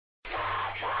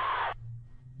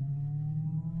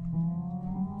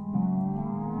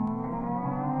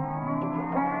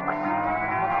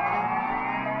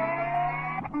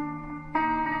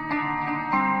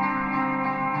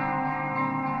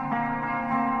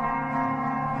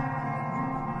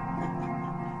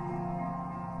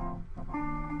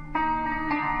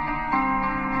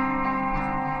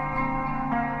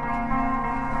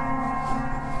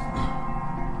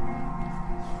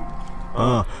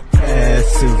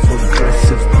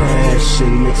shit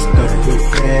mixed up with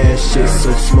bad shit.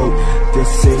 So smoke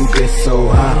this and get so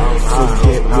high,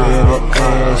 forget where the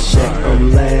ash at. I'm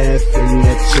laughing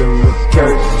at your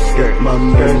recurse. My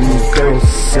money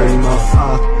dose and my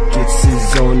pockets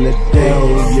is on the day.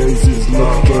 Yours is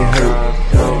looking hurt.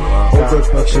 What the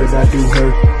fuck should I do her?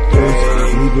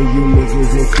 Leaving you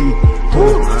niggas in feet.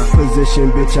 Position,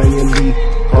 bitch, I am lead.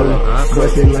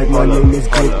 Weapon like my name is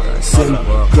Gibson.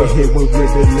 Get hit with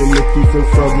riddling if you feel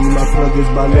froggy. My plug is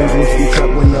bilingual, speak up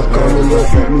when I'm calling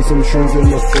up. Eat me some shrooms in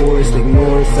the forest.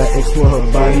 Ignorance, I explore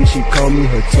her body, she call me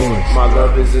her Taurus. My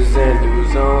love is a Zen, do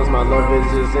zones. My love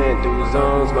is a Zen, do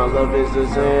zones. My love is a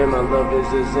Zen, my love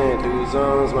is a Zen, do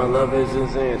zones. My love is a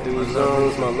Zen, do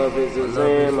zones. My love is a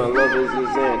Zen, my love is a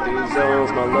Zen, do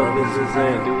zones. My love is a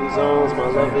Zen, do zones. My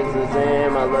love is a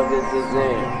Zen, my love is a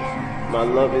Zen. My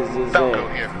love is a Zen. Don't go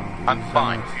here. I'm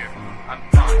fine here. I'm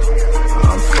fine.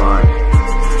 I'm fine.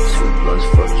 Two bloods,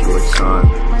 fuck your time.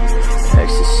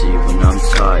 Ecstasy when I'm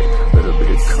tight. Little bit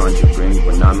of conjuring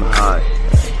when I'm high.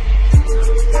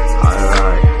 I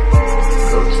lie.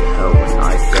 Go to hell when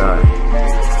I die.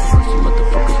 Most you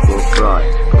motherfuckers will cry.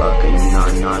 Glock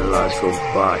 89, lives go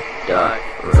by. Die.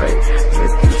 Right.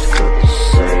 Make you start to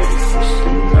say. First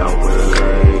and now we're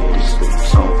late. This the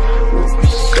tone. Will be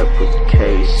separate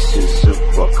cases of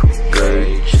fuck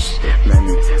outrageous. Men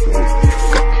will be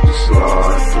fucking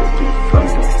slaughtered in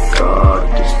front of God.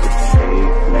 This the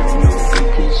pavement, no one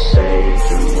can save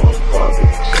them or father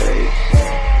takes.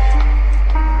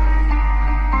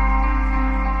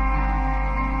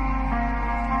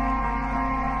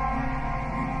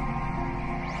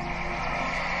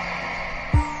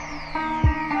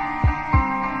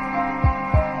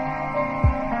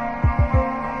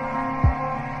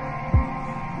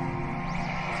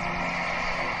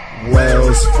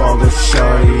 Wells Fargo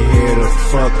shawty here to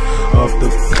fuck up the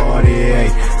party, ayy.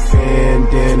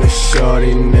 Bandana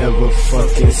shawty, never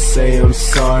fucking say I'm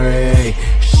sorry, ayy.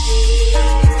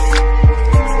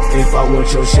 If I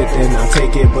want your shit then I'll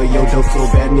take it, but yo dope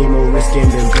so bad, need more risking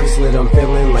than bracelet. I'm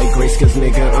feeling like Grace, cause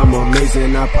nigga I'm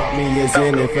amazing. I pop me a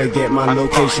Zen and forget my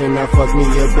location. I fuck me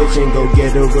a bitch and go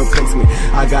get a replacement.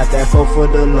 I got that 4 for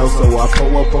the low, so I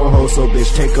pull up on hoe. So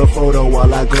bitch take a photo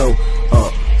while I glow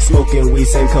up. Smoking weed,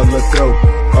 same color throat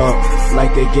up.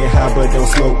 Like they get high but don't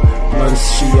smoke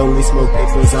blunts. She only smoke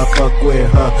papers, I fuck with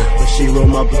her. When she roll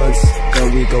my blunts,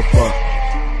 then we go fuck.